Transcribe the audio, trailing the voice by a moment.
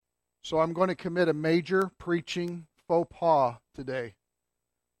So I'm going to commit a major preaching faux pas today.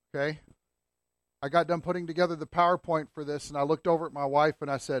 Okay? I got done putting together the PowerPoint for this, and I looked over at my wife and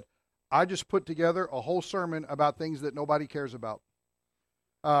I said, I just put together a whole sermon about things that nobody cares about.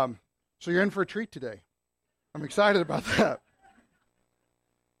 So you're in for a treat today. I'm excited about that.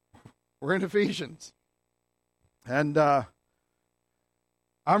 We're in Ephesians. And I'm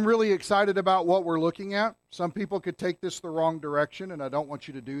really excited about what we're looking at. Some people could take this the wrong direction, and I don't want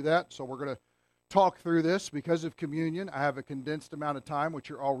you to do that. So we're going to talk through this. Because of communion, I have a condensed amount of time, which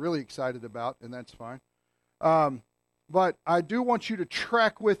you're all really excited about, and that's fine. But I do want you to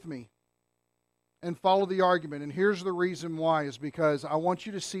track with me and follow the argument. And here's the reason why, is because I want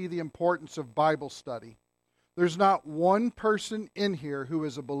you to see the importance of Bible study. There's not one person in here who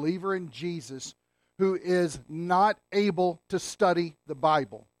is a believer in Jesus who is not able to study the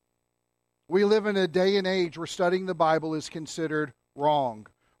Bible. We live in a day and age where studying the Bible is considered wrong,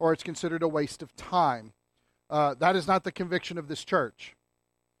 or it's considered a waste of time. That is not the conviction of this church.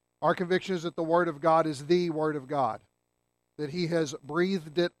 Our conviction is that the Word of God is the Word of God, that He has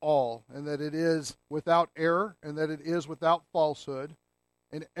breathed it all, and that it is without error, and that it is without falsehood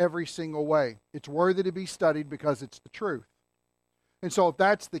in every single way. It's worthy to be studied because it's the truth. And so if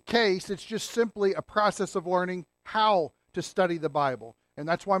that's the case, it's just simply a process of learning how to study the Bible. And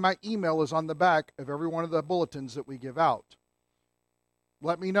that's why my email is on the back of every one of the bulletins that we give out.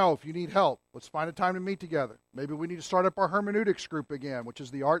 Let me know if you need help. Let's find a time to meet together. Maybe we need to start up our hermeneutics group again, which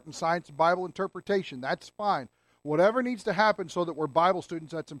is the art and science of Bible interpretation. That's fine. Whatever needs to happen so that we're Bible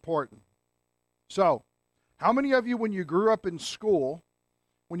students, that's important. So, how many of you, when you grew up in school,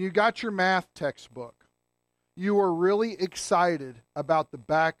 when you got your math textbook, you were really excited about the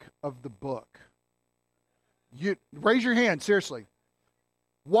back of the book? You raise your hand, seriously.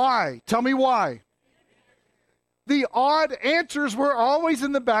 Why? Tell me why. The odd answers were always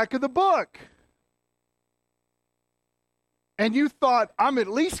in the back of the book. And you thought, I'm at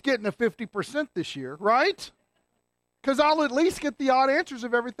least getting a 50% this year, right? Because I'll at least get the odd answers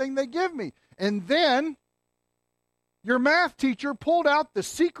of everything they give me. And then your math teacher pulled out the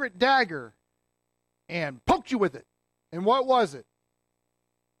secret dagger and poked you with it. And what was it?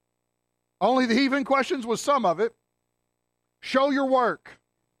 Only the even questions was some of it. Show your work.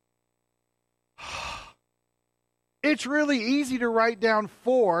 It's really easy to write down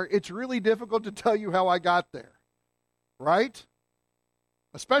 4. It's really difficult to tell you how I got there. Right?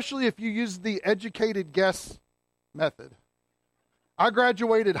 Especially if you use the educated guess method. I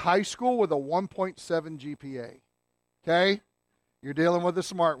graduated high school with a 1.7 GPA. Okay? You're dealing with a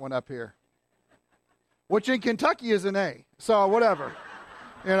smart one up here. Which in Kentucky is an A. So whatever.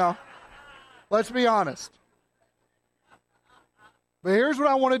 Let's be honest. But here's what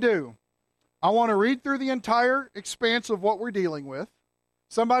I want to do. I want to read through the entire expanse of what we're dealing with.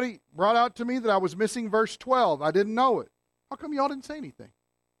 Somebody brought out to me that I was missing verse 12. I didn't know it. How come y'all didn't say anything?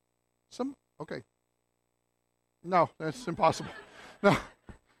 Okay. No, that's impossible. No.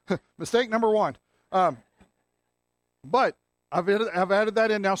 Mistake number 1. But I've added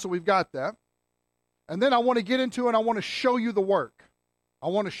that in now, so we've got that. And then I want to get into it, and I want to show you the work. I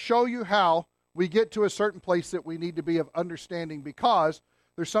want to show you how we get to a certain place that we need to be of understanding, because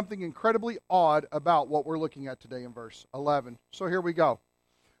there's something incredibly odd about what we're looking at today in verse 11. So here we go.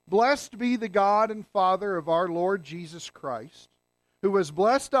 Blessed be the God and Father of our Lord Jesus Christ, who has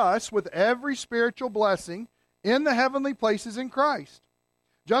blessed us with every spiritual blessing in the heavenly places in Christ,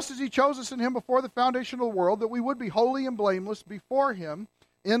 just as He chose us in Him before the foundation of the world, that we would be holy and blameless before Him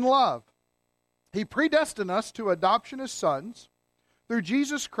in love. He predestined us to adoption as sons through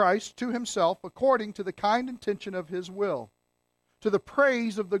Jesus Christ to Himself, according to the kind intention of His will, to the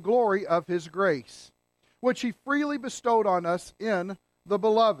praise of the glory of His grace, which He freely bestowed on us in the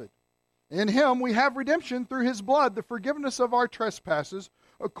Beloved. In Him we have redemption through His blood, the forgiveness of our trespasses,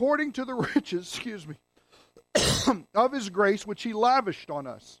 according to the riches, of His grace, which He lavished on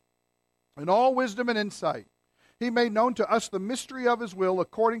us, in all wisdom and insight. He made known to us the mystery of His will,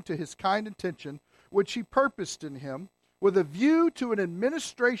 according to His kind intention, which He purposed in Him, with a view to an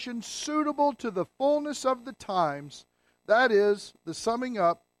administration suitable to the fullness of the times, that is, the summing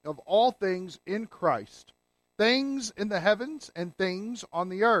up of all things in Christ, things in the heavens and things on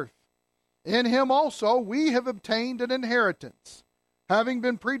the earth. In Him also we have obtained an inheritance, having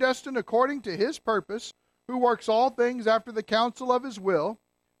been predestined according to His purpose, who works all things after the counsel of His will,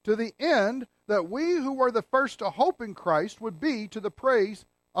 to the end that we who were the first to hope in Christ would be to the praise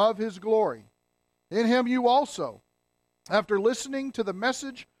of His glory. In Him you also, after listening to the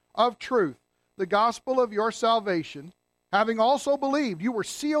message of truth, the gospel of your salvation, having also believed, you were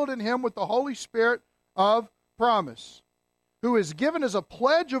sealed in Him with the Holy Spirit of promise, who is given as a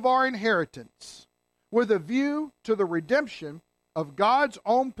pledge of our inheritance, with a view to the redemption of God's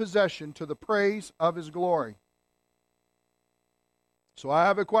own possession to the praise of his glory. So I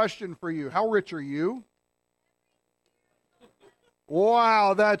have a question for you. How rich are you?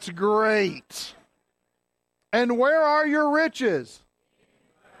 Wow, that's great. And where are your riches?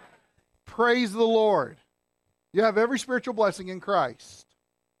 Praise the Lord. You have every spiritual blessing in Christ.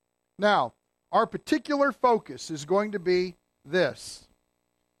 Now, our particular focus is going to be this.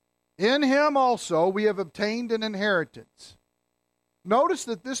 In him also we have obtained an inheritance. Notice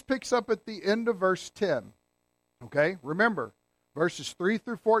that this picks up at the end of verse 10. Okay, remember, verses 3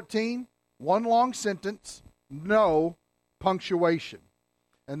 through 14, one long sentence, no punctuation.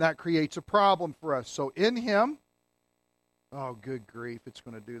 And that creates a problem for us. So in him, oh good grief, it's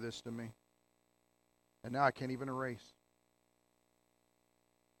going to do this to me. And now I can't even erase.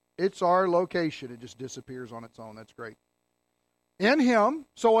 It's our location. It just disappears on its own. That's great. In him,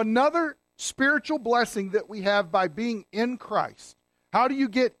 so another spiritual blessing that we have by being in Christ. How do you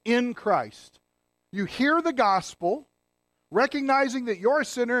get in Christ? You hear the gospel, recognizing that you're a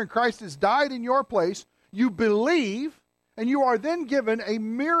sinner and Christ has died in your place. You believe, and you are then given a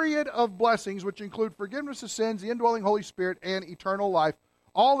myriad of blessings, which include forgiveness of sins, the indwelling Holy Spirit, and eternal life,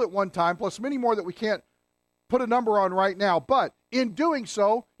 all at one time, plus many more that we can't put a number on right now. But in doing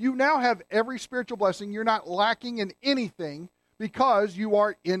so, you now have every spiritual blessing. You're not lacking in anything because you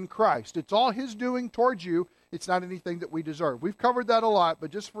are in Christ. It's all his doing towards you. It's not anything that we deserve. We've covered that a lot,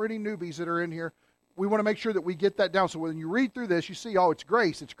 but just for any newbies that are in here, we want to make sure that we get that down. So when you read through this, you see, oh, it's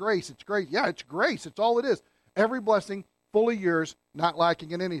grace, it's grace, it's grace. Yeah, it's grace. It's all it is. Every blessing, fully yours, not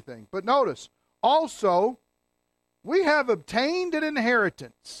lacking in anything. But notice, also, we have obtained an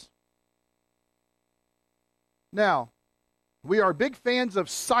inheritance. Now, we are big fans of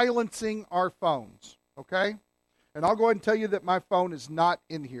silencing our phones, okay? And I'll go ahead and tell you that my phone is not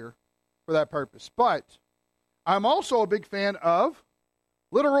in here for that purpose. But I'm also a big fan of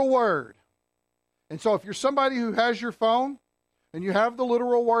literal word. And so if you're somebody who has your phone and you have the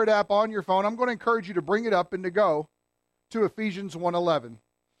literal word app on your phone, I'm going to encourage you to bring it up and to go to Ephesians 1:11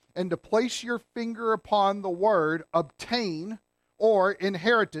 and to place your finger upon the word obtain or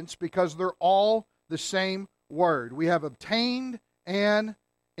inheritance, because they're all the same word. We have obtained an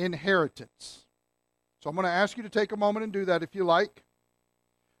inheritance. So I'm going to ask you to take a moment and do that if you like,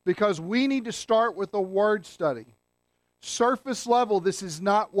 because we need to start with a word study. Surface level, this is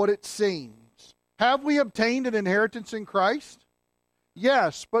not what it seems. Have we obtained an inheritance in Christ?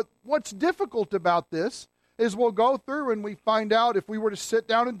 Yes, but what's difficult about this is we'll go through and we find out if we were to sit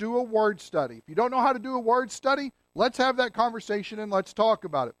down and do a word study. If you don't know how to do a word study, let's have that conversation and let's talk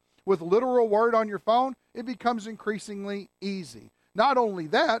about it. With literal word on your phone, it becomes increasingly easy. Not only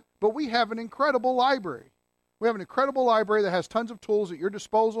that, but we have an incredible library. We have an incredible library that has tons of tools at your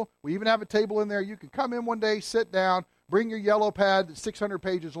disposal. We even have a table in there. You can come in one day, sit down, bring your yellow pad that's 600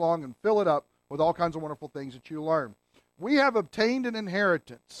 pages long and fill it up with all kinds of wonderful things that you learn. We have obtained an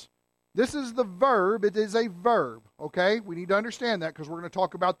inheritance. This is the verb. It is a verb, okay? We need to understand that because we're going to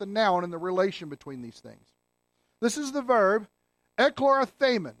talk about the noun and the relation between these things. This is the verb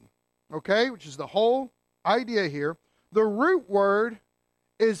eklorathemen, okay, which is the whole idea here. The root word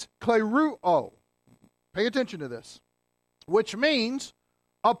is kleruo. Pay attention to this, which means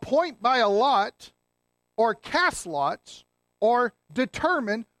appoint by a lot or cast lots or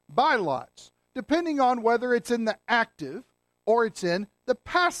determine by lots, depending on whether it's in the active or it's in the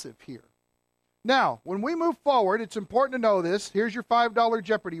passive here. Now, when we move forward, it's important to know this. Here's your $5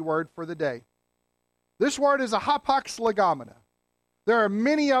 Jeopardy word for the day. This word is a hapax legomena. There are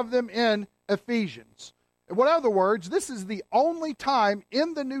many of them in Ephesians. In other words, this is the only time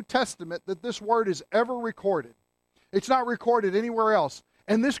in the New Testament that this word is ever recorded. It's not recorded anywhere else.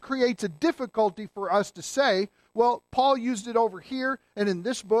 And this creates a difficulty for us to say, well, Paul used it over here and in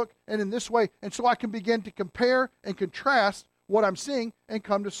this book and in this way. And so I can begin to compare and contrast what I'm seeing and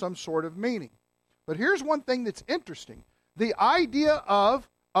come to some sort of meaning. But here's one thing that's interesting. The idea of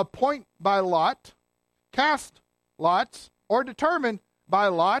appoint by lot, cast lots, or determine by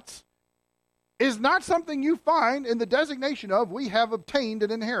lots is not something you find in the designation of we have obtained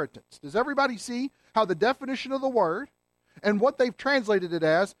an inheritance. Does everybody see how the definition of the word and what they've translated it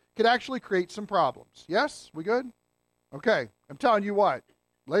as could actually create some problems? Yes? We good? Okay. I'm telling you what.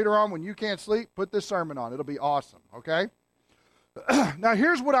 Later on when you can't sleep, put this sermon on. It'll be awesome. Okay? Now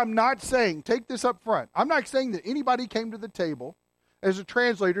here's what I'm not saying. Take this up front. I'm not saying that anybody came to the table as a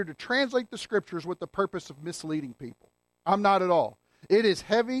translator to translate the scriptures with the purpose of misleading people. I'm not at all. It is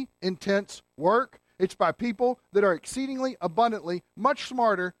heavy, intense work. It's by people that are exceedingly abundantly much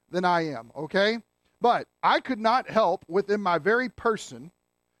smarter than I am, okay? But I could not help within my very person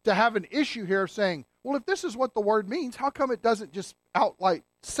to have an issue here of saying, well, if this is what the word means, how come it doesn't just outright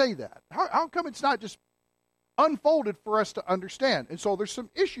say that? How come it's not just unfolded for us to understand? And so there's some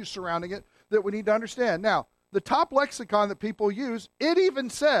issues surrounding it that we need to understand. Now, the top lexicon that people use, it even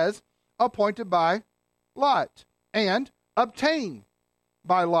says appointed by lot and obtained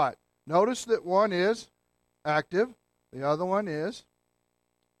by lot. Notice that one is active, the other one is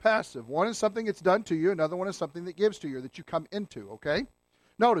passive. One is something that's done to you, another one is something that gives to you, that you come into, okay?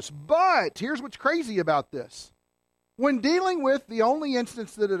 Notice, but here's what's crazy about this. When dealing with the only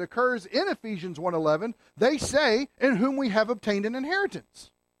instance that it occurs in Ephesians 1:11, they say, in whom we have obtained an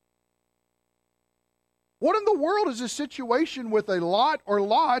inheritance. What in the world is this situation with a lot or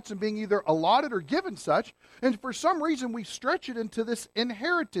lots and being either allotted or given such? And for some reason, we stretch it into this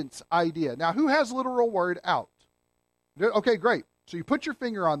inheritance idea. Now, who has literal word out? Okay, great. So you put your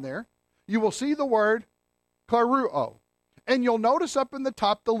finger on there. You will see the word kleruo. And you'll notice up in the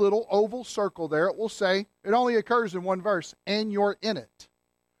top, the little oval circle there, it will say, it only occurs in one verse, and you're in it.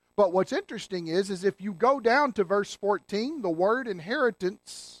 But what's interesting is if you go down to verse 14, the word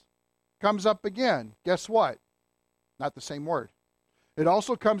inheritance comes up again. Guess what? Not the same word. It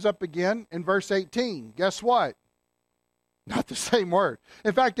also comes up again in verse 18. Guess what? Not the same word.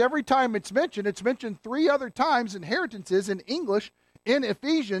 In fact, every time it's mentioned 3 other times. Inheritances in English, in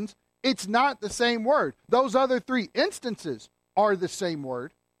Ephesians, it's not the same word. Those other 3 instances are the same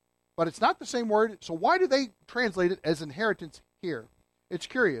word, but it's not the same word. So why do they translate it as inheritance here? It's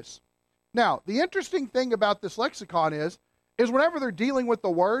curious. Now, the interesting thing about this lexicon is whenever they're dealing with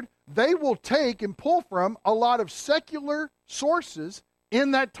the word, they will take and pull from a lot of secular sources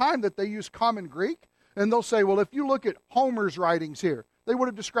in that time that they use common Greek. And they'll say, well, if you look at Homer's writings here, they would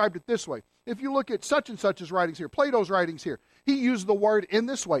have described it this way. If you look at such and such's writings here, Plato's writings here, he used the word in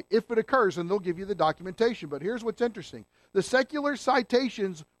this way, if it occurs, and they'll give you the documentation. But here's what's interesting. The secular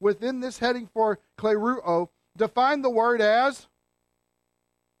citations within this heading for kleruo define the word as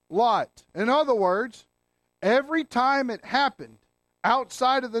lot. In other words, every time it happened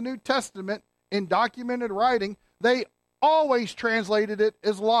outside of the New Testament in documented writing, they always translated it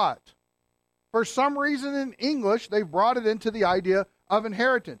as lot. For some reason in English, they've brought it into the idea of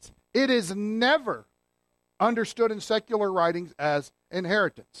inheritance. It is never understood in secular writings as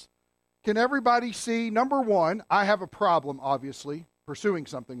inheritance. Can everybody see, number 1, I have a problem, obviously, pursuing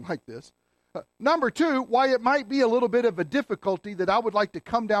something like this. Number 2, why it might be a little bit of a difficulty that I would like to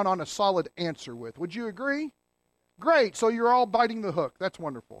come down on a solid answer with. Would you agree? Great, so you're all biting the hook. That's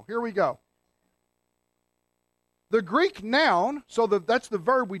wonderful. Here we go. The Greek noun, so that's the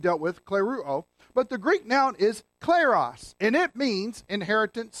verb we dealt with, kleruo, but the Greek noun is kleros, and it means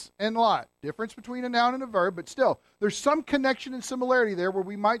inheritance and lot. Difference between a noun and a verb, but still, there's some connection and similarity there where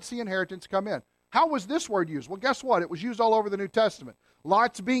we might see inheritance come in. How was this word used? Well, guess what? It was used all over the New Testament.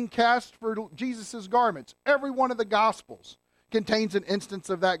 Lots being cast for Jesus' garments. Every one of the Gospels contains an instance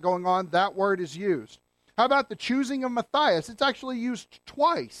of that going on. That word is used. How about the choosing of Matthias? It's actually used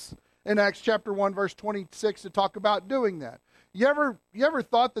twice in Acts chapter 1, verse 26 to talk about doing that. You ever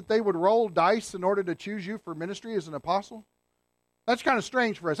thought that they would roll dice in order to choose you for ministry as an apostle? That's kind of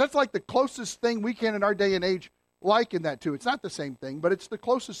strange for us. That's like the closest thing we can in our day and age liken that to. It's not the same thing, but it's the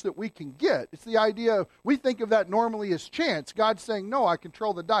closest that we can get. It's the idea, we think of that normally as chance. God's saying, no, I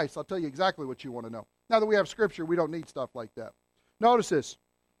control the dice. I'll tell you exactly what you want to know. Now that we have Scripture, we don't need stuff like that. Notice this.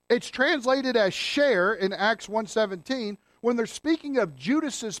 It's translated as share in Acts 1:17 when they're speaking of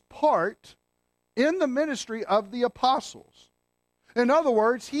Judas's part in the ministry of the apostles. In other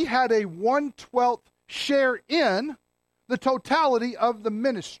words, he had a 1/12 share in the totality of the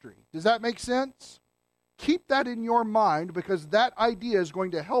ministry. Does that make sense? Keep that in your mind because that idea is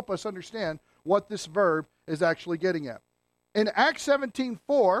going to help us understand what this verb is actually getting at. In Acts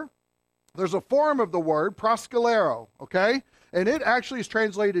 17:4, there's a form of the word, proskalero, okay? And it actually is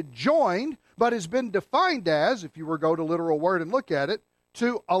translated joined, but has been defined as, if you were to go to literal word and look at it,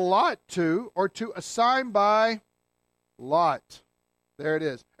 to allot to or to assign by lot. There it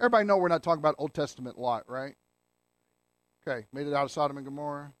is. Everybody know we're not talking about Old Testament Lot, right? Okay, made it out of Sodom and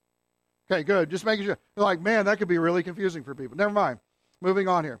Gomorrah. Okay, good. Just making sure. You're like, man, that could be really confusing for people. Never mind. Moving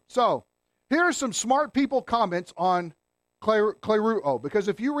on here. So, here are some smart people comments on kleruo. Because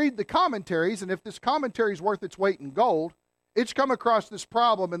if you read the commentaries, and if this commentary is worth its weight in gold, it's come across this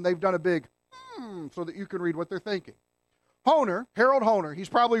problem, and they've done a big so that you can read what they're thinking. Harold Honer, he's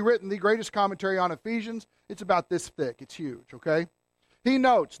probably written the greatest commentary on Ephesians. It's about this thick. It's huge, okay? He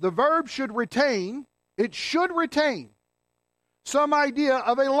notes, the verb should retain some idea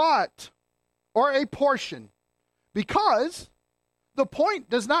of a lot or a portion because the point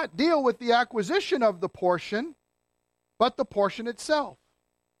does not deal with the acquisition of the portion, but the portion itself.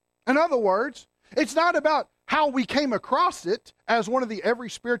 In other words, it's not about how we came across it as one of the every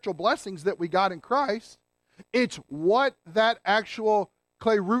spiritual blessings that we got in Christ. It's what that actual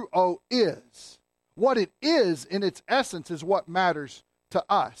kleruo is. What it is in its essence is what matters to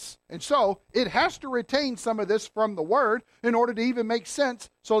us. And so it has to retain some of this from the Word in order to even make sense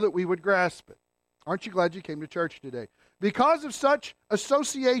so that we would grasp it. Aren't you glad you came to church today? Because of such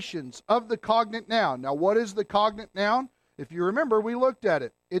associations of the cognate noun. Now, what is the cognate noun? If you remember, we looked at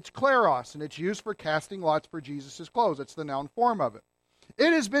it. It's kleros, and it's used for casting lots for Jesus' clothes. That's the noun form of it.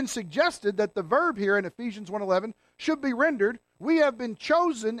 It has been suggested that the verb here in Ephesians 1:11 should be rendered, we have been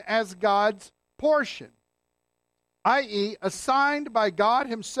chosen as God's portion, i.e., assigned by God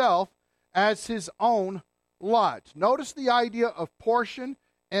himself as his own lot. Notice the idea of portion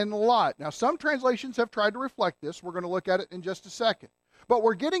and lot. Now, some translations have tried to reflect this. We're going to look at it in just a second. But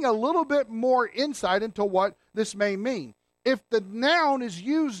we're getting a little bit more insight into what this may mean. If the noun is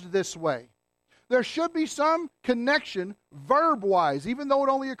used this way, there should be some connection verb-wise, even though it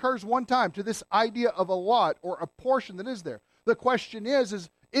only occurs one time, to this idea of a lot or a portion that is there. The question is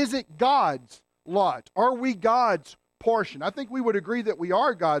it God's lot? Are we God's portion? I think we would agree that we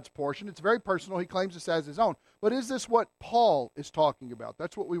are God's portion. It's very personal. He claims this as his own. But is this what Paul is talking about?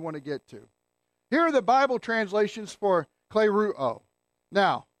 That's what we want to get to. Here are the Bible translations for kleruo.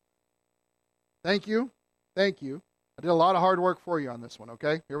 Now, thank you. I did a lot of hard work for you on this one,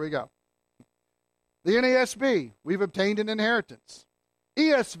 okay? Here we go. The NASB, we've obtained an inheritance.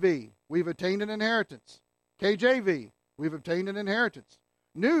 ESV, we've obtained an inheritance. KJV, we've obtained an inheritance.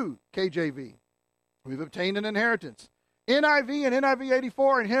 New KJV, we've obtained an inheritance. NIV and NIV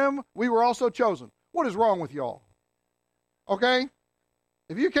 84, in him we were also chosen. What is wrong with y'all? Okay?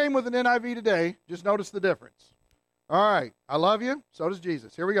 If you came with an NIV today, just notice the difference. All right, I love you, so does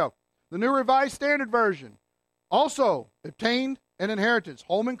Jesus. Here we go. The New Revised Standard Version, also obtained an inheritance.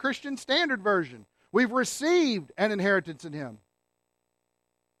 Holman Christian Standard Version, we've received an inheritance in him.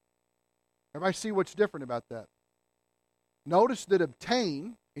 Everybody see what's different about that? Notice that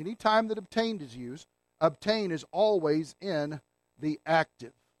obtain, anytime that obtained is used, obtain is always in the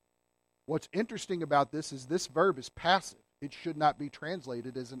active. What's interesting about this is this verb is passive. It should not be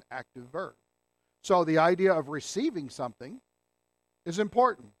translated as an active verb. So the idea of receiving something is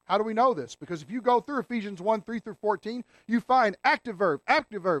important. How do we know this? Because if you go through Ephesians 1, 3 through 14, you find active verb,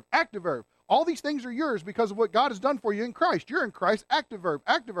 active verb, active verb. All these things are yours because of what God has done for you in Christ. You're in Christ, active verb,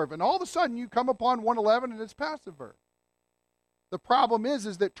 active verb. And all of a sudden you come upon 111 and it's passive verb. The problem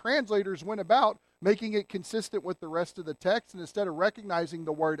is that translators went about making it consistent with the rest of the text, and instead of recognizing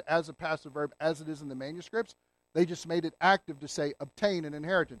the word as a passive verb as it is in the manuscripts, they just made it active to say obtain an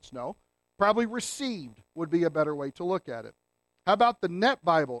inheritance. No, probably received would be a better way to look at it. How about the Net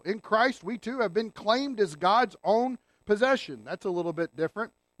Bible? In Christ, we too have been claimed as God's own possession. That's a little bit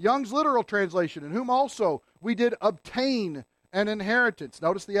different. Young's literal translation, in whom also we did obtain an inheritance.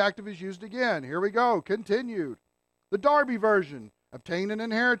 Notice the active is used again. Here we go, continued. The Darby version, obtain an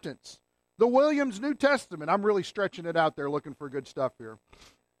inheritance. The Williams New Testament, I'm really stretching it out there looking for good stuff here.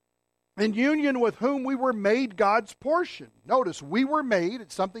 In union with whom we were made God's portion. Notice, we were made,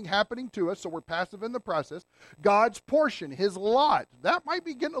 it's something happening to us, so we're passive in the process. God's portion, his lot. That might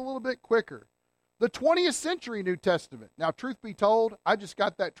be getting a little bit quicker. The 20th century New Testament. Now, truth be told, I just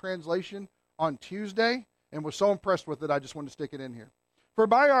got that translation on Tuesday and was so impressed with it, I just wanted to stick it in here. For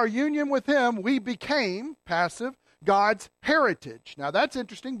by our union with him, we became, passive, God's heritage. Now, that's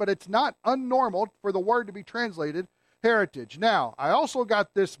interesting, but it's not unnormal for the word to be translated heritage. Now, I also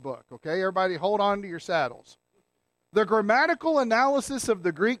got this book, okay? Everybody hold on to your saddles. The Grammatical Analysis of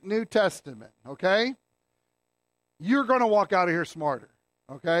the Greek New Testament, okay? You're going to walk out of here smarter,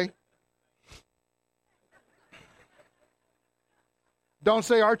 okay? Don't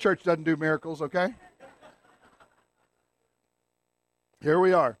say our church doesn't do miracles, okay? Here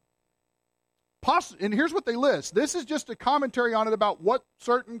we are. And here's what they list. This is just a commentary on it about what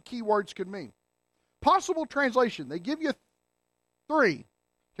certain keywords could mean. Possible translation. They give you 3,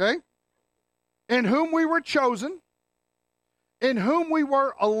 okay? In whom we were chosen, in whom we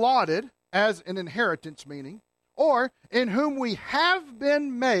were allotted as an inheritance meaning, or in whom we have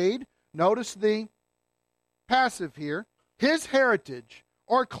been made, notice the passive here, his heritage,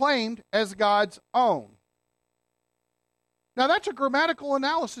 or claimed as God's own. Now, that's a grammatical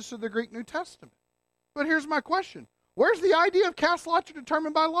analysis of the Greek New Testament. But here's my question. Where's the idea of cast lots are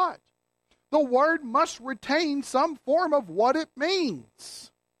determined by lot? The word must retain some form of what it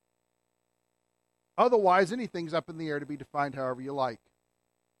means. Otherwise, anything's up in the air to be defined however you like.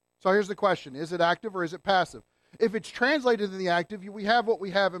 So here's the question. Is it active or is it passive? If it's translated in the active, we have what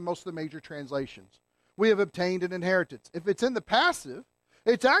we have in most of the major translations. We have obtained an inheritance. If it's in the passive,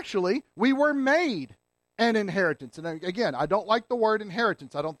 it's actually, we were made an inheritance. And again, I don't like the word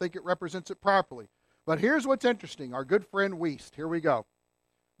inheritance. I don't think it represents it properly. But here's what's interesting. Our good friend Wiest, here we go.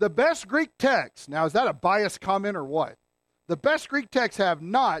 The best Greek text, now is that a biased comment or what? The best Greek texts have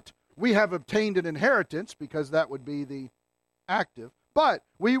not, we have obtained an inheritance, because that would be the active, but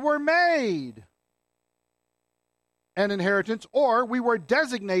we were made an inheritance, or we were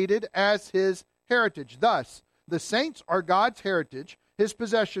designated as his heritage. Thus, the saints are God's heritage, his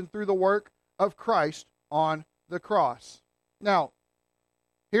possession through the work of Christ on the cross. Now,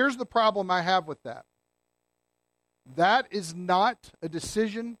 here's the problem I have with that. That is not a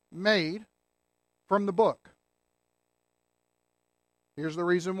decision made from the book. Here's the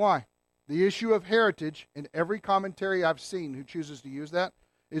reason why. The issue of heritage, in every commentary I've seen who chooses to use that,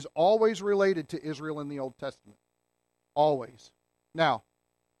 is always related to Israel in the Old Testament. Always. Now,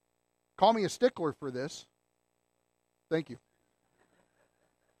 call me a stickler for this. Thank you.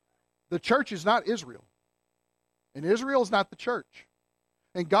 The church is not Israel. And Israel is not the church.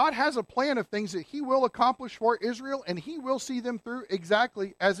 And God has a plan of things that he will accomplish for Israel, and he will see them through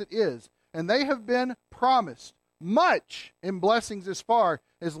exactly as it is. And they have been promised much in blessings as far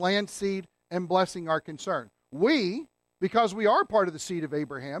as land, seed, and blessing are concerned. We, because we are part of the seed of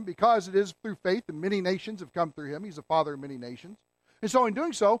Abraham, because it is through faith and many nations have come through him. He's the father of many nations. And so in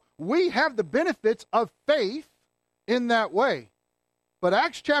doing so, we have the benefits of faith in that way. But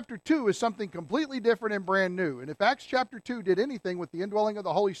Acts chapter 2 is something completely different and brand new. And if Acts chapter 2 did anything with the indwelling of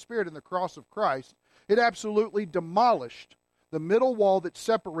the Holy Spirit and the cross of Christ, it absolutely demolished the middle wall that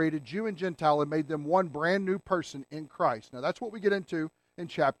separated Jew and Gentile and made them one brand new person in Christ. Now that's what we get into in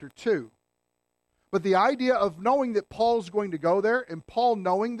chapter 2. But the idea of knowing that Paul's going to go there, and Paul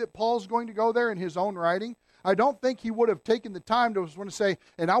knowing that Paul's going to go there in his own writing, I don't think he would have taken the time to want to say,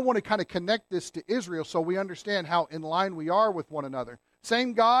 and I want to kind of connect this to Israel so we understand how in line we are with one another.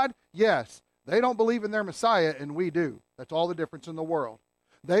 Same God? Yes. They don't believe in their Messiah, and we do. That's all the difference in the world.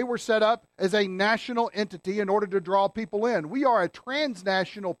 They were set up as a national entity in order to draw people in. We are a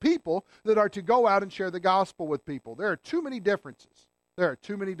transnational people that are to go out and share the gospel with people. There are too many differences. There are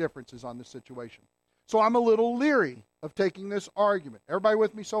too many differences on this situation. So I'm a little leery of taking this argument. Everybody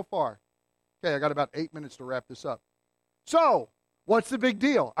with me so far? Okay, I got about 8 minutes to wrap this up. So, what's the big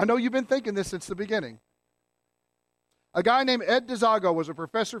deal? I know you've been thinking this since the beginning. A guy named Ed DeZago was a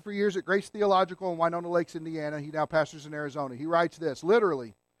professor for years at Grace Theological in Winona Lakes, Indiana. He now pastors in Arizona. He writes this,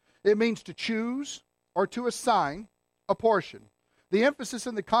 literally, it means to choose or to assign a portion. The emphasis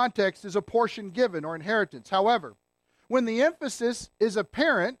in the context is a portion given or inheritance. However, when the emphasis is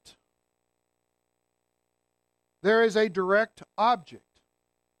apparent, there is a direct object.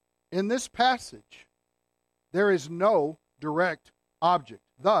 In this passage, there is no direct object.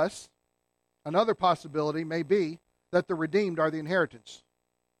 Thus, another possibility may be that the redeemed are the inheritance.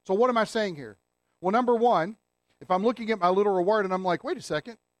 So what am I saying here? Well, number one, if I'm looking at my literal word and I'm like, wait a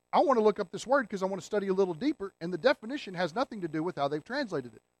second, I want to look up this word because I want to study a little deeper, and the definition has nothing to do with how they've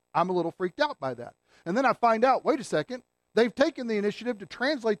translated it. I'm a little freaked out by that. And then I find out, wait a second, they've taken the initiative to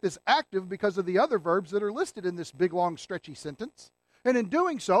translate this active because of the other verbs that are listed in this big, long, stretchy sentence. And in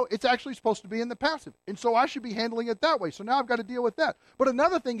doing so, it's actually supposed to be in the passive. And so I should be handling it that way. So now I've got to deal with that. But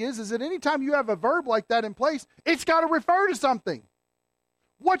another thing is that anytime you have a verb like that in place, it's got to refer to something.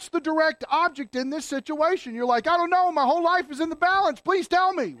 What's the direct object in this situation? You're like, I don't know, my whole life is in the balance. Please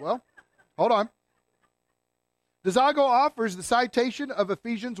tell me. Well, hold on. DeZago offers the citation of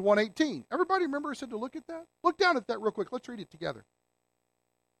Ephesians 1:18. Everybody remember I said to look at that? Look down at that real quick. Let's read it together.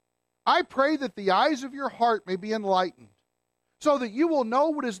 I pray that the eyes of your heart may be enlightened, so that you will know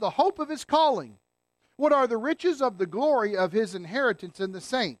what is the hope of his calling, what are the riches of the glory of his inheritance in the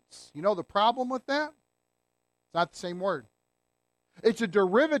saints. You know the problem with that? It's not the same word. It's a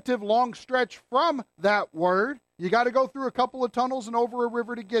derivative long stretch from that word. You got to go through a couple of tunnels and over a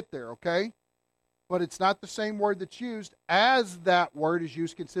river to get there, okay? But it's not the same word that's used as that word is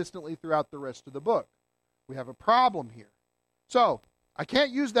used consistently throughout the rest of the book. We have a problem here. So, I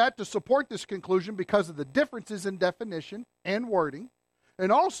can't use that to support this conclusion because of the differences in definition and wording.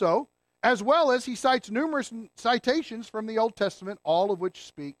 And also, as well as he cites numerous citations from the Old Testament, all of which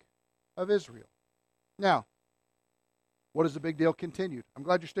speak of Israel. Now, what is the big deal continued? I'm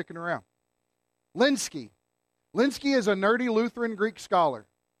glad you're sticking around. Linsky. Linsky is a nerdy Lutheran Greek scholar.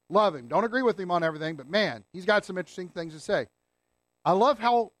 Love him. Don't agree with him on everything, but man, he's got some interesting things to say. I love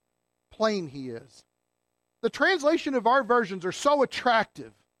how plain he is. The translation of our versions are so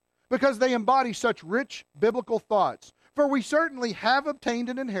attractive because they embody such rich biblical thoughts. For we certainly have obtained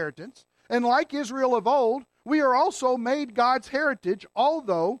an inheritance, and like Israel of old, we are also made God's heritage,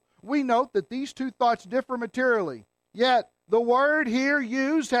 although we note that these two thoughts differ materially. Yet, the word here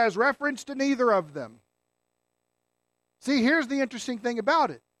used has reference to neither of them. See, here's the interesting thing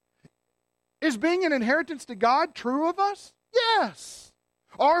about it. Is being an inheritance to God true of us? Yes.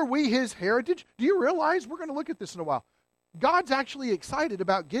 Are we His heritage? Do you realize, we're going to look at this in a while, God's actually excited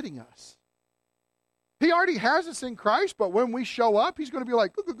about getting us. He already has us in Christ, but when we show up, He's going to be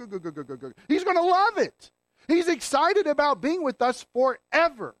like, He's going to love it. He's excited about being with us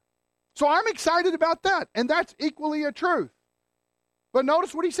forever. So I'm excited about that, and that's equally a truth. But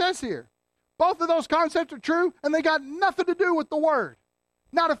notice what he says here. Both of those concepts are true, and they got nothing to do with the word.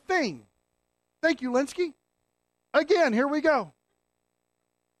 Not a thing. Thank you, Linsky. Again, here we go.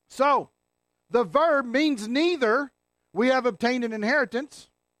 So, the verb means neither we have obtained an inheritance,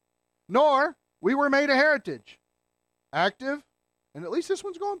 nor we were made a heritage. Active, and at least this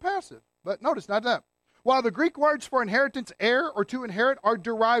one's going passive. But notice, not that. While the Greek words for inheritance, heir, or to inherit are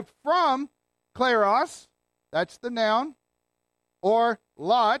derived from kleros, that's the noun, or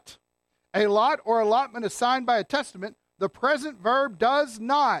lot, a lot or allotment assigned by a testament, the present verb does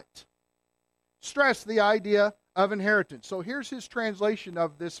not stress the idea of inheritance. So here's his translation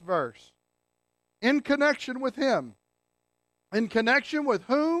of this verse. In connection with him, in connection with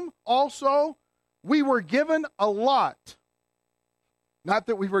whom also we were given a lot. Not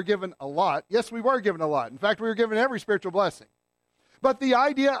that we were given a lot. Yes, we were given a lot. In fact, we were given every spiritual blessing. But the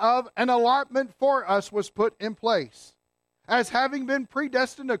idea of an allotment for us was put in place, as having been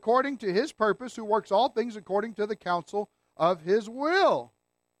predestined according to His purpose, who works all things according to the counsel of His will.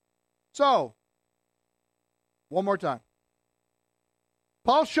 So, one more time.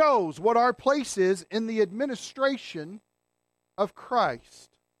 Paul shows what our place is in the administration of Christ,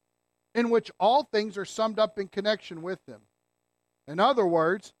 in which all things are summed up in connection with Him. In other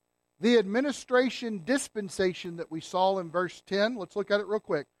words, the administration dispensation that we saw in verse 10, let's look at it real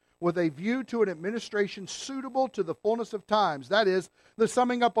quick, with a view to an administration suitable to the fullness of times. That is, the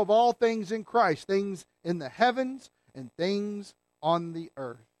summing up of all things in Christ, things in the heavens and things on the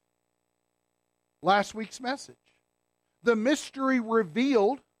earth. Last week's message. The mystery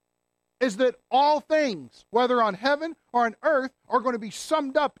revealed is that all things, whether on heaven or on earth, are going to be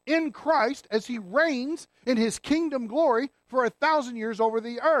summed up in Christ as He reigns in His kingdom glory for 1,000 years over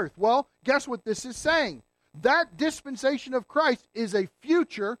the earth. Well, guess what this is saying? That dispensation of Christ is a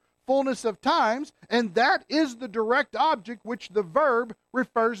future fullness of times, and that is the direct object which the verb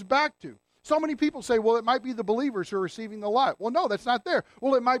refers back to. So many people say, well, it might be the believers who are receiving the lot. Well, no, that's not there.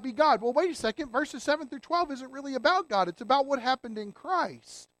 Well, it might be God. Well, wait a second. Verses 7 through 12 isn't really about God. It's about what happened in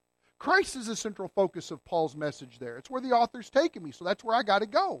Christ. Christ is the central focus of Paul's message there. It's where the author's taking me, so that's where I got to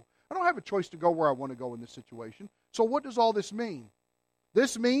go. I don't have a choice to go where I want to go in this situation. So what does all this mean?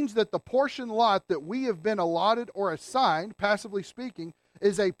 This means that the portion lot that we have been allotted or assigned, passively speaking,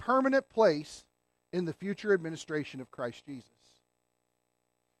 is a permanent place in the future administration of Christ Jesus.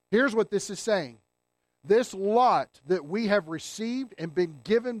 Here's what this is saying. This lot that we have received and been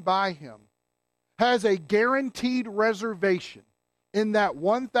given by Him has a guaranteed reservation in that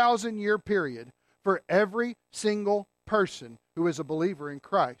 1,000-year period for every single person who is a believer in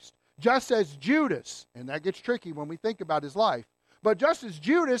Christ. Just as Judas, and that gets tricky when we think about his life, but just as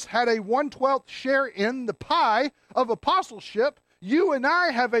Judas had a 1/12 share in the pie of apostleship, you and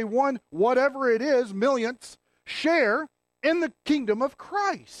I have a 1/millionth share in the kingdom of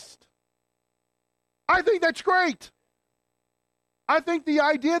Christ. I think that's great. I think the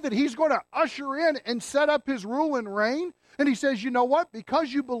idea that He's going to usher in and set up His rule and reign, and He says, you know what?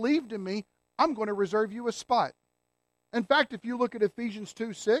 Because you believed in me, I'm going to reserve you a spot. In fact, if you look at Ephesians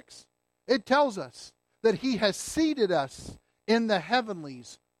 2:6, it tells us that He has seated us in the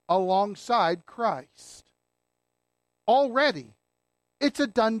heavenlies alongside Christ. Already. It's a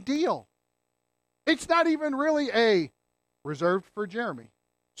done deal. It's not even really a reserved for Jeremy,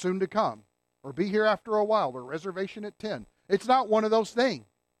 soon to come, or be here after a while, or reservation at 10. It's not one of those things.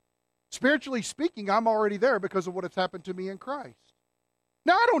 Spiritually speaking, I'm already there because of what has happened to me in Christ.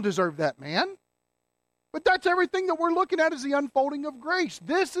 Now, I don't deserve that, man. But that's everything that we're looking at is the unfolding of grace.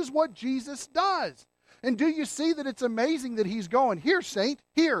 This is what Jesus does. And do you see that it's amazing that He's going, here, saint,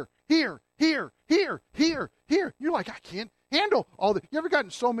 here, here, here, here, here, here. You're like, I can't handle all that. You ever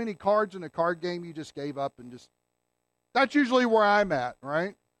gotten so many cards in a card game you just gave up and just... That's usually where I'm at,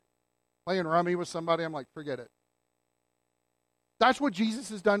 right? Playing rummy with somebody, I'm like, forget it. That's what Jesus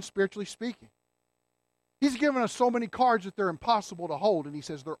has done spiritually speaking. He's given us so many cards that they're impossible to hold, and He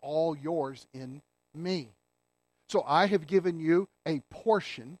says they're all yours in me. So I have given you a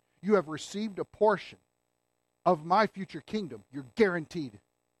portion. You have received a portion of my future kingdom. You're guaranteed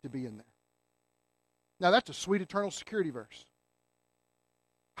to be in there. Now that's a sweet eternal security verse.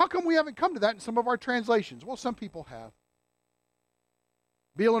 How come we haven't come to that in some of our translations? Well, some people have.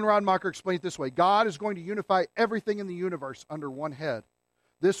 Beale and Rodmacher explain it this way. God is going to unify everything in the universe under one head.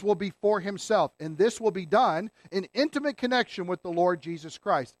 This will be for himself, and this will be done in intimate connection with the Lord Jesus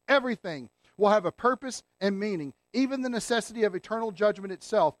Christ. Everything will have a purpose and meaning, even the necessity of eternal judgment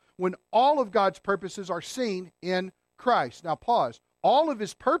itself, when all of God's purposes are seen in Christ. Now pause. All of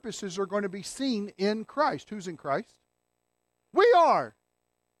his purposes are going to be seen in Christ. Who's in Christ? We are.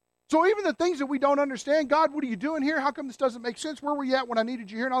 So even the things that we don't understand, God, what are you doing here? How come this doesn't make sense? Where were you at when I needed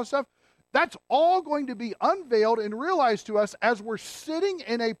you here and all this stuff? That's all going to be unveiled and realized to us as we're sitting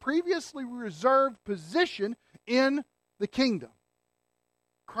in a previously reserved position in the kingdom.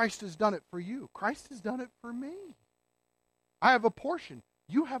 Christ has done it for you. Christ has done it for me. I have a portion.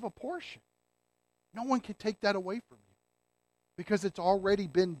 You have a portion. No one can take that away from you because it's already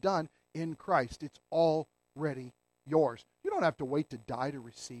been done in Christ. It's already yours. You don't have to wait to die to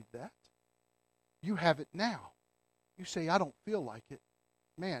receive that. You have it now. You say, I don't feel like it.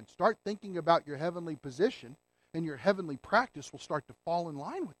 Man, start thinking about your heavenly position, and your heavenly practice will start to fall in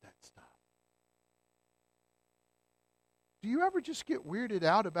line with that stuff. Do you ever just get weirded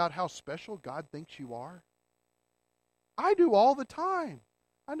out about how special God thinks you are? I do all the time.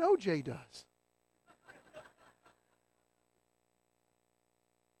 I know Jay does.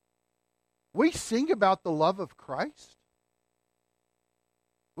 We sing about the love of Christ.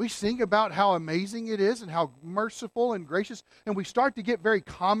 We sing about how amazing it is and how merciful and gracious, and we start to get very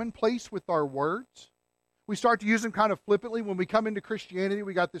commonplace with our words. We start to use them kind of flippantly. When we come into Christianity,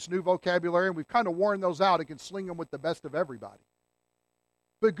 we got this new vocabulary, and we've kind of worn those out and can sling them with the best of everybody.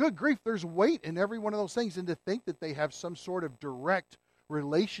 But good grief, there's weight in every one of those things, and to think that they have some sort of direct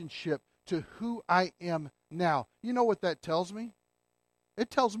relationship to who I am now. You know what that tells me? It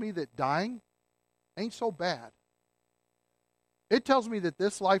tells me that dying ain't so bad. It tells me that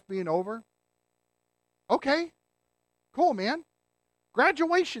this life being over, okay, cool, man.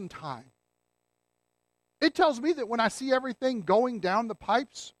 Graduation time. It tells me that when I see everything going down the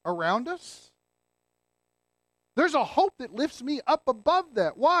pipes around us, there's a hope that lifts me up above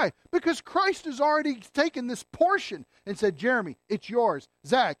that. Why? Because Christ has already taken this portion and said, Jeremy, it's yours.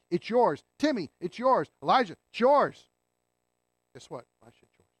 Zach, it's yours. Timmy, it's yours. Elijah, it's yours. Guess what? Elisha,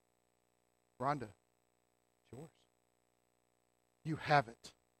 it's yours. Rhonda, it's yours. You have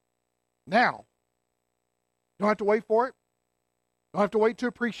it. Now, you don't have to wait for it. You don't have to wait to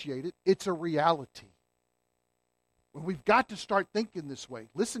appreciate it. It's a reality. Well, we've got to start thinking this way.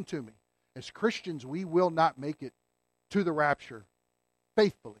 Listen to me. As Christians, we will not make it to the rapture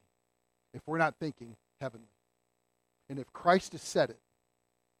faithfully if we're not thinking heavenly. And if Christ has said it,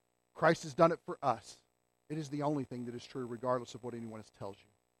 Christ has done it for us, it is the only thing that is true regardless of what anyone else tells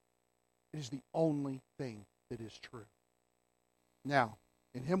you. It is the only thing that is true. Now,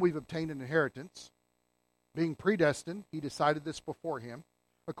 in him we've obtained an inheritance. Being predestined, he decided this beforehand,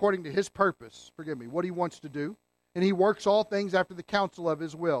 according to his purpose, what he wants to do. And he works all things after the counsel of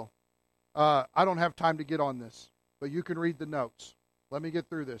his will. I don't have time to get on this, but you can read the notes. Let me get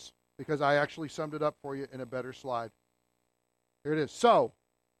through this, because I actually summed it up for you in a better slide. Here it is. So,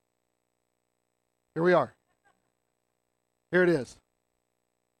 here we are. Here it is.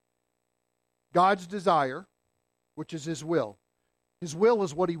 God's desire, which is his will. His will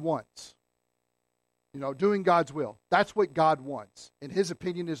is what he wants. Doing God's will. That's what God wants. And his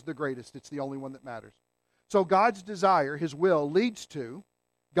opinion is the greatest. It's the only one that matters. So God's desire, his will, leads to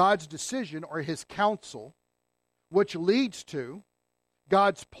God's decision or his counsel, which leads to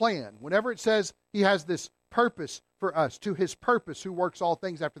God's plan. Whenever it says he has this purpose for us, to his purpose, who works all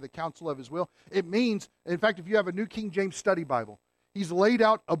things after the counsel of his will, it means, in fact, if you have a New King James Study Bible, he's laid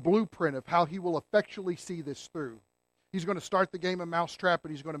out a blueprint of how he will effectually see this through. He's going to start the game of mousetrap,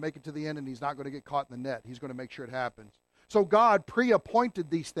 and he's going to make it to the end, and he's not going to get caught in the net. He's going to make sure it happens. So God pre-appointed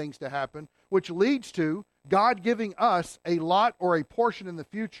these things to happen, which leads to God giving us a lot or a portion in the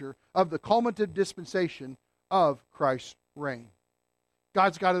future of the culminative dispensation of Christ's reign.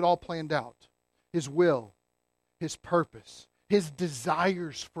 God's got it all planned out. His will, his purpose, his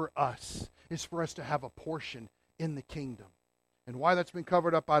desires for us is for us to have a portion in the kingdom. And why that's been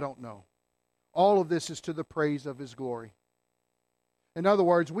covered up, I don't know. All of this is to the praise of his glory. In other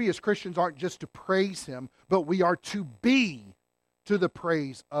words, we as Christians aren't just to praise him, but we are to be to the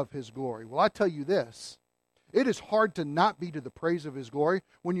praise of his glory. Well, I tell you this, it is hard to not be to the praise of his glory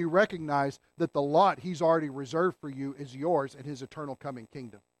when you recognize that the lot he's already reserved for you is yours in his eternal coming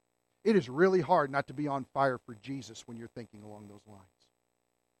kingdom. It is really hard not to be on fire for Jesus when you're thinking along those lines.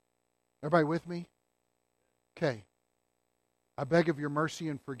 Everybody with me? Okay. I beg of your mercy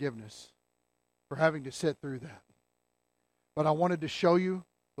and forgiveness for having to sit through that. But I wanted to show you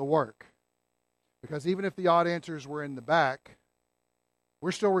the work. Because even if the odd answers were in the back,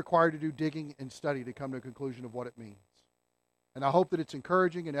 we're still required to do digging and study to come to a conclusion of what it means. And I hope that it's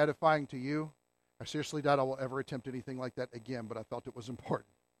encouraging and edifying to you. I seriously doubt I will ever attempt anything like that again, but I felt it was important.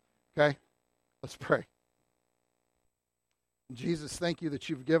 Okay? Let's pray. Jesus, thank you that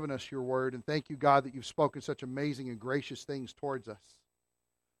you've given us your word, and thank you, God, that you've spoken such amazing and gracious things towards us.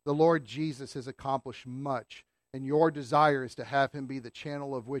 The Lord Jesus has accomplished much, and your desire is to have him be the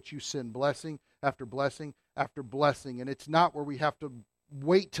channel of which you send blessing after blessing after blessing, and it's not where we have to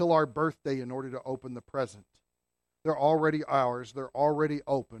wait till our birthday in order to open the present. They're already ours. They're already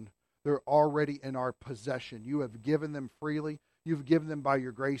open. They're already in our possession. You have given them freely. You've given them by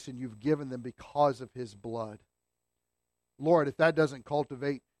your grace, and you've given them because of his blood. Lord, if that doesn't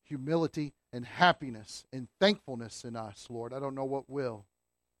cultivate humility and happiness and thankfulness in us, Lord, I don't know what will.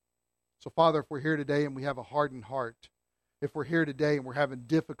 So, Father, if we're here today and we have a hardened heart, if we're here today and we're having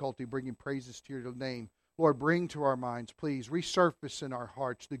difficulty bringing praises to your name, Lord, bring to our minds, please, resurface in our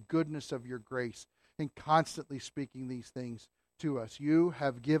hearts the goodness of your grace and constantly speaking these things to us. You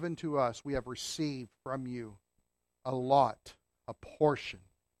have given to us, we have received from you a lot, a portion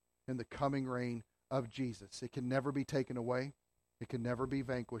in the coming reign of Jesus. It can never be taken away. It can never be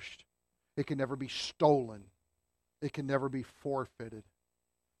vanquished. It can never be stolen. It can never be forfeited.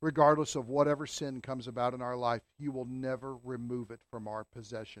 Regardless of whatever sin comes about in our life, you will never remove it from our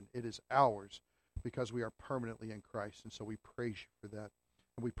possession. It is ours because we are permanently in Christ. And so we praise you for that.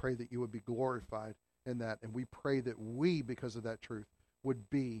 And we pray that you would be glorified in that. And we pray that we, because of that truth, would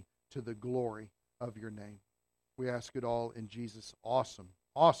be to the glory of your name. We ask it all in Jesus' awesome,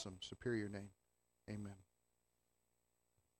 awesome, superior name. Amen.